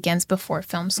gap begins before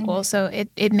film school. So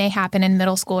it may happen in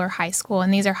middle school or high school.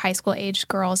 And these are high school aged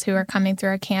girls who are coming through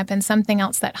our camp. And something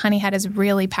else that Honeyhead is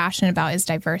really passionate about is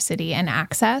diversity and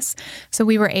access. So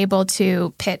we were able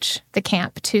to pitch the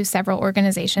camp to several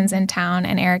organizations in town.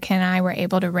 And Erica and I were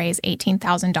able to raise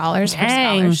 $18,000 for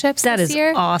scholarships this year.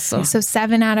 That is awesome. So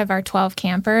 7 out of our 12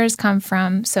 campers come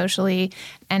from socially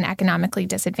and economically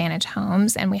disadvantaged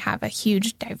homes. And we have a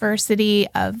huge diversity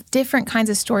of different kinds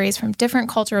of stories from different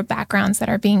cultural backgrounds that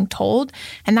are being told.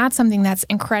 And that's something that's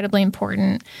incredibly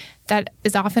important that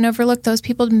is often overlooked. Those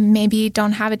people maybe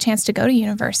don't have a chance to go to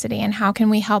university. And how can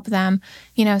we help them,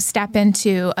 step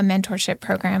into a mentorship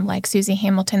program like Susie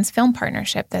Hamilton's Film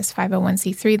Partnership, this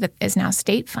 501c3 that is now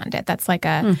state funded. That's like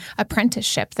a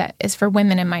apprenticeship that is for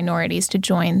women and minorities to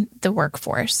join the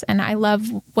workforce. And I love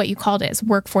what you called it as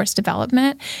workforce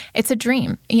development. It's a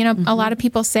dream. A lot of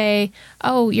people say,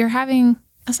 oh, you're having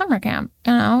a summer camp.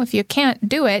 If you can't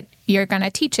do it, you're going to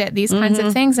teach it, these kinds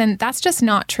of things. And that's just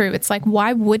not true. It's like,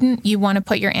 why wouldn't you want to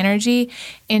put your energy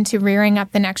into rearing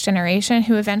up the next generation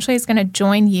who eventually is going to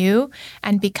join you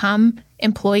and become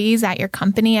employees at your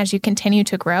company as you continue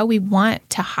to grow? We want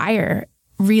to hire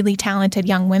really talented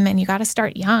young women. You got to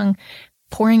start young,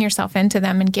 pouring yourself into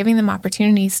them and giving them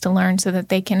opportunities to learn so that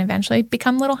they can eventually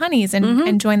become little honeys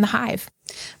and join the hive.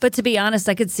 But to be honest,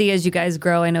 I could see as you guys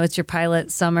grow, I know it's your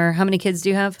pilot summer. How many kids do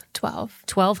you have? 12.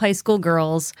 12 high school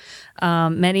girls,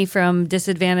 many from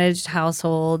disadvantaged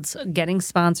households, getting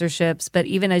sponsorships. But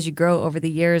even as you grow over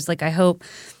the years, I hope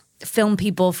film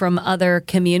people from other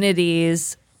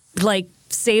communities,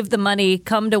 save the money,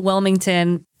 come to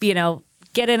Wilmington,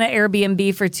 get in an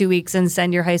Airbnb for 2 weeks and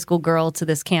send your high school girl to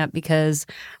this camp because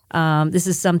this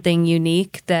is something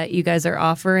unique that you guys are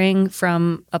offering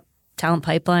from a talent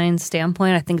pipeline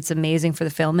standpoint. I think it's amazing for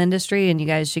the film industry, and you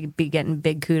guys should be getting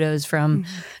big kudos from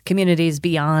communities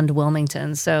beyond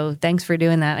Wilmington. So thanks for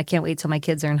doing that. I can't wait till my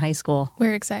kids are in high school.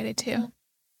 We're excited too.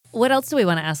 What else do we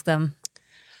want to ask them?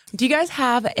 Do you guys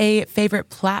have a favorite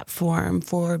platform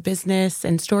for business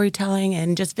and storytelling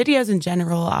and just videos in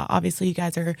general? Obviously, you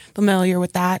guys are familiar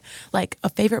with that. Like a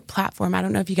favorite platform. I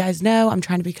don't know if you guys know, I'm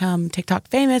trying to become TikTok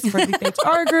famous for the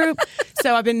HR group.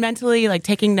 So I've been mentally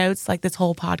taking notes this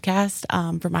whole podcast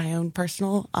for my own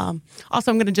personal. Also,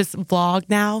 I'm going to just vlog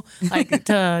now,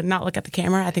 to not look at the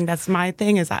camera. I think that's my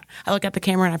thing is that I look at the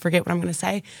camera and I forget what I'm going to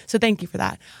say. So thank you for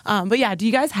that. But yeah, do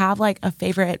you guys have a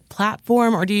favorite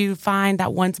platform, or do you find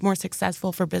that one's more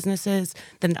successful for businesses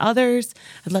than others?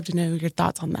 I'd love to know your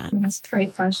thoughts on that. That's a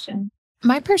great question.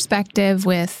 My perspective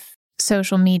with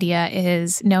social media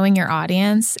is knowing your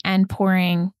audience and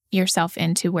pouring yourself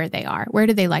into where they are. Where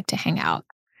do they like to hang out?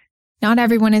 Not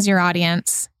everyone is your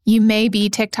audience. You may be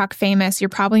TikTok famous. You're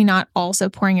probably not also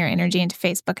pouring your energy into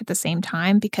Facebook at the same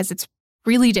time because it's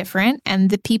really different.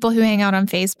 And the people who hang out on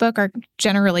Facebook are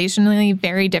generationally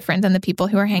very different than the people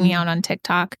who are hanging out on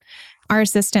TikTok. Our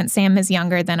assistant, Sam, is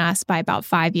younger than us by about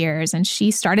 5 years, and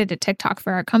she started a TikTok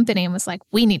for our company and was like,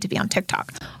 we need to be on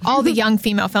TikTok. All the young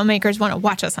female filmmakers want to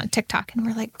watch us on TikTok. And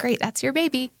we're like, great, that's your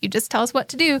baby. You just tell us what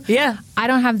to do. Yeah. I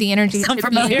don't have the energy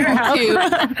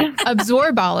to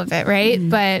absorb all of it, right? Mm-hmm.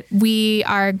 But we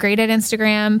are great at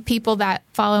Instagram. People that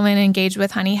follow and engage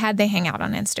with Honeyhead, they hang out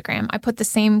on Instagram. I put the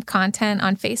same content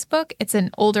on Facebook. It's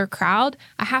an older crowd.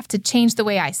 I have to change the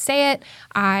way I say it.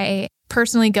 I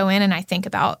personally go in and I think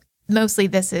about mostly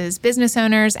this is business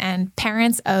owners and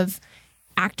parents of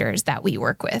actors that we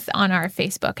work with on our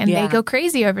Facebook. And they go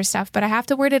crazy over stuff, but I have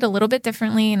to word it a little bit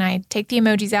differently. And I take the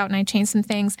emojis out and I change some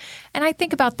things. And I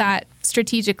think about that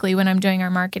strategically when I'm doing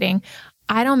our marketing.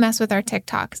 I don't mess with our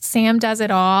TikTok. Sam does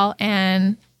it all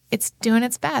and it's doing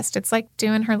its best. It's like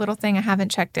doing her little thing. I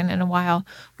haven't checked in a while.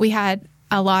 We had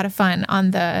a lot of fun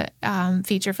on the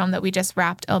feature film that we just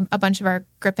wrapped. A bunch of our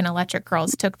Grip and Electric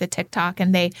girls took the TikTok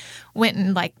and they went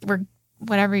and were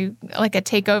whatever, a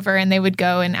takeover, and they would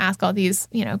go and ask all these,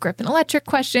 Grip and Electric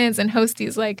questions and host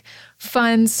these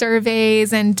fun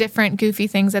surveys and different goofy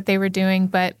things that they were doing.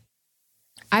 But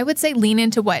I would say lean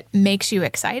into what makes you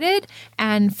excited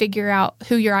and figure out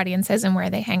who your audience is and where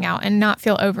they hang out and not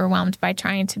feel overwhelmed by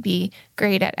trying to be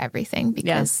great at everything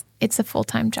because it's a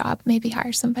full-time job. Maybe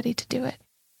hire somebody to do it.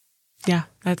 Yeah,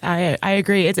 I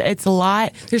agree. It's a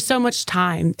lot. There's so much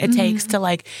time it takes to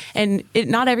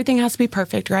not everything has to be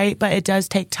perfect, right? But it does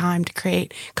take time to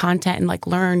create content and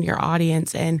learn your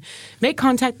audience and make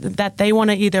content that they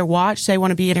want to either watch, they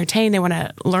want to be entertained, they want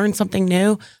to learn something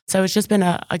new. So it's just been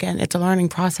it's a learning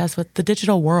process with the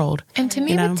digital world. And to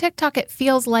me, with TikTok, it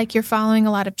feels like you're following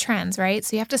a lot of trends, right?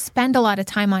 So you have to spend a lot of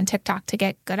time on TikTok to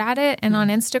get good at it. And on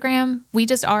Instagram, we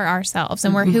just are ourselves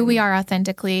and we're who we are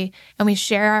authentically, and we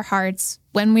share our hearts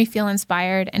when we feel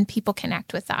inspired, and people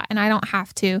connect with that. And I don't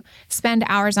have to spend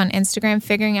hours on Instagram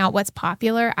figuring out what's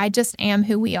popular. I just am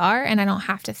who we are, and I don't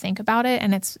have to think about it,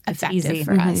 and it's effective easy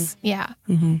for us. Yeah.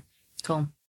 Cool.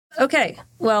 Okay.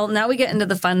 Well, now we get into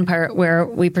the fun part where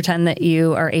we pretend that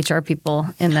you are HR people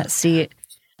in that seat.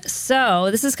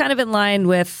 So this is kind of in line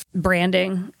with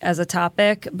branding as a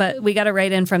topic, but we got to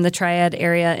write in from the Triad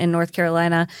area in North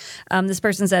Carolina. This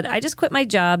person said, I just quit my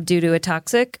job due to a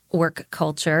toxic work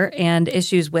culture and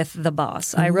issues with the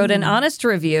boss. I wrote an honest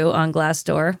review on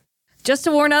Glassdoor. Just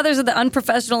to warn others of the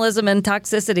unprofessionalism and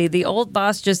toxicity, the old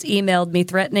boss just emailed me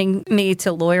threatening me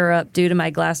to lawyer up due to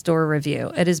my Glassdoor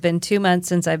review. It has been 2 months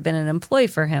since I've been an employee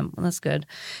for him. Well, that's good.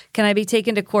 Can I be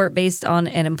taken to court based on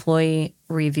an employee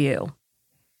review?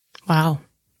 Wow.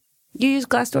 You use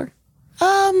Glassdoor?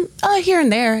 Here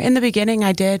and there. In the beginning,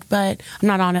 I did, but I'm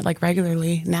not on it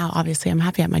regularly. Now, obviously, I'm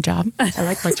happy at my job. I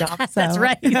like my job. So. That's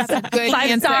right. That's a good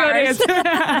 5 stars.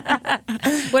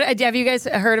 Have you guys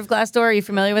heard of Glassdoor? Are you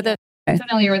familiar with it? I'm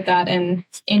familiar with that. And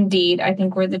Indeed, I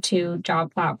think we're the two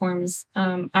job platforms.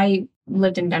 I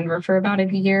lived in Denver for about a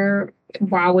year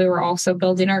while we were also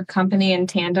building our company in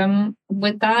tandem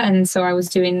with that. And so I was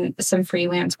doing some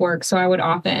freelance work. So I would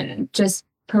often just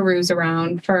peruse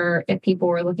around for if people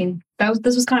were looking.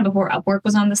 This was kind of before Upwork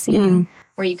was on the scene,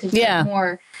 where you could get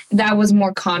more. That was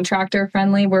more contractor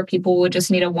friendly, where people would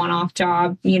just need a one-off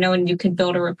job, and you could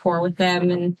build a rapport with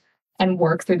them and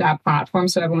work through that platform,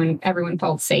 so everyone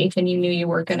felt safe and you knew you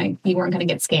weren't gonna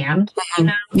get scammed.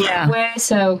 Way.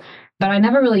 So. But I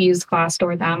never really used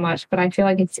Glassdoor that much, but I feel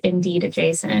like it's Indeed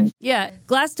adjacent. Yeah,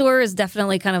 Glassdoor is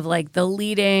definitely kind of like the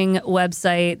leading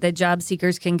website that job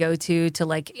seekers can go to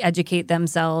educate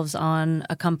themselves on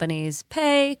a company's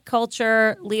pay,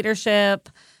 culture, leadership.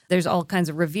 There's all kinds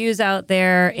of reviews out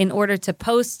there. In order to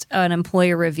post an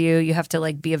employer review, you have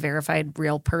to be a verified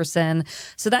real person.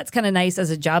 So that's kind of nice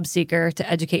as a job seeker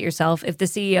to educate yourself. If the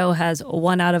CEO has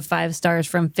 1 out of 5 stars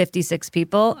from 56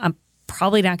 people, I'm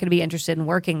probably not going to be interested in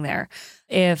working there.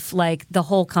 If the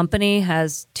whole company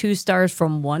has 2 stars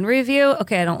from 1 review,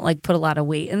 okay, I don't put a lot of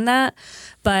weight in that.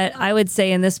 But I would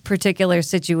say in this particular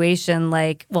situation,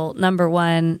 number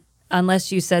one,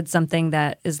 unless you said something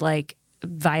that is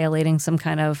violating some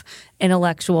kind of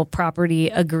intellectual property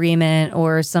agreement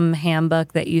or some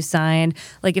handbook that you signed,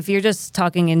 if you're just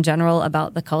talking in general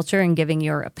about the culture and giving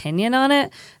your opinion on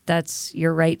it, that's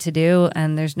your right to do.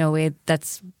 And there's no way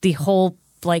that's the whole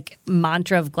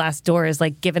mantra of Glassdoor is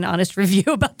give an honest review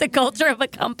about the culture of a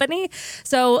company.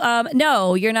 So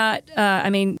no, you're not.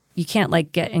 You can't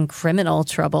get in criminal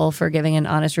trouble for giving an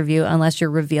honest review unless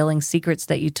you're revealing secrets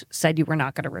that you said you were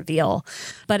not going to reveal.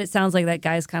 But it sounds like that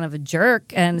guy's kind of a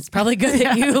jerk, and it's probably good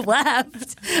that you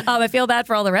left. I feel bad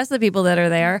for all the rest of the people that are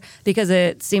there because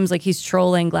it seems like he's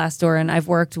trolling Glassdoor, and I've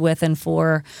worked with and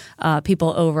for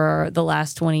people over the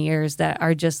last 20 years that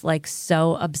are just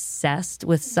so obsessed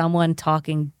with someone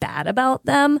talking bad about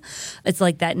them. It's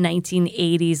like that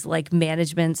 1980s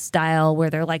management style where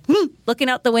they're looking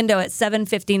out the window at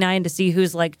 7:59 to see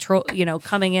who's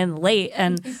coming in late,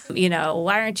 and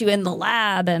why aren't you in the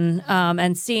lab,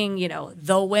 and seeing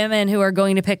the women who are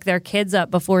going to pick their kids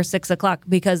up before 6:00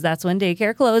 because that's when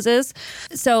daycare closes.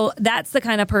 So that's the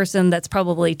kind of person that's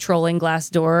probably trolling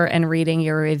Glassdoor and reading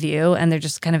your review, and they're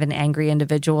just kind of an angry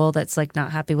individual that's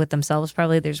not happy with themselves.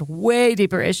 Probably there's way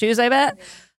deeper issues, I bet.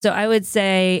 So I would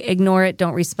say ignore it.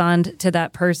 Don't respond to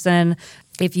that person.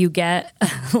 If you get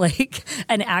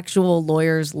an actual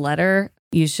lawyer's letter,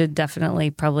 you should definitely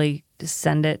probably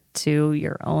send it to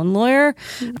your own lawyer.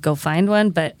 Go find one.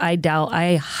 But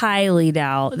I highly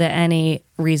doubt that any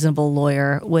reasonable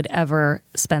lawyer would ever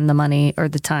spend the money or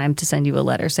the time to send you a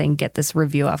letter saying, get this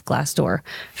review off Glassdoor.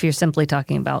 If you're simply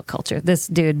talking about culture, this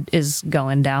dude is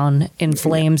going down in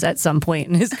flames at some point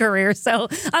in his career. So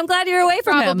I'm glad you're away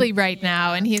from him. Probably right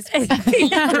now. And he's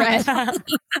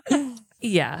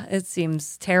Yeah, it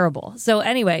seems terrible. So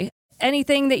anyway,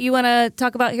 anything that you want to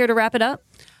talk about here to wrap it up?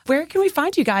 Where can we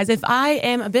find you guys? If I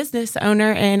am a business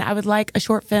owner and I would like a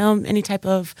short film, any type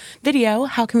of video,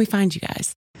 how can we find you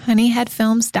guys?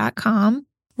 honeyheadfilms.com.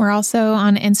 We're also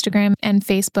on Instagram and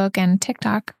Facebook and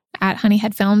TikTok at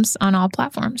honeyheadfilms on all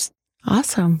platforms.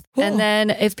 Awesome. Cool. And then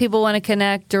if people want to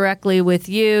connect directly with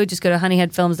you, just go to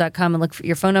honeyheadfilms.com and look for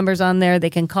your phone numbers on there.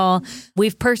 They can call.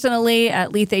 We've personally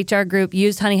at Leith HR Group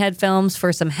used Honeyhead Films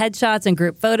for some headshots and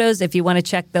group photos. If you want to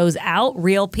check those out,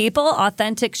 real people,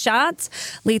 authentic shots,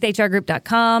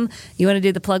 leithhrgroup.com. You want to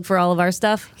do the plug for all of our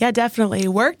stuff? Yeah, definitely.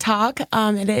 Work Talk.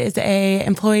 It is a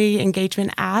employee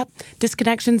engagement app.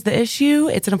 Disconnection's the issue.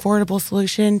 It's an affordable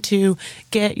solution to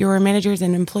get your managers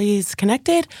and employees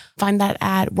connected. Find that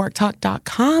at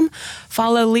worktalk.com.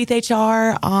 Follow Leith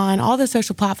HR on all the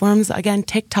social platforms. Again,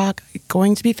 TikTok,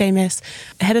 going to be famous.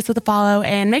 Hit us with a follow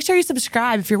and make sure you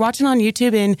subscribe. If you're watching on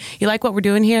YouTube and you like what we're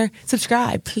doing here,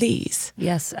 subscribe, please.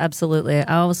 Yes, absolutely.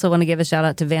 I also want to give a shout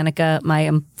out to Vanica, my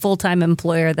full-time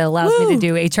employer that allows me to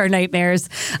do HR Nightmares.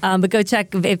 But go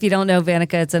check, if you don't know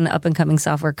Vanica, it's an up-and-coming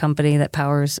software company that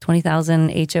powers 20,000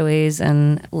 HOAs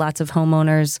and lots of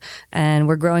homeowners. And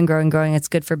we're growing. It's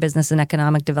good for business and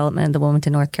economic development in the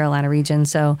Wilmington, North Carolina region.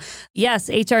 So yes,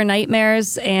 HR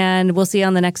Nightmares, and we'll see you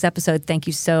on the next episode. Thank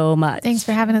you so much. Thanks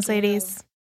for having us, ladies.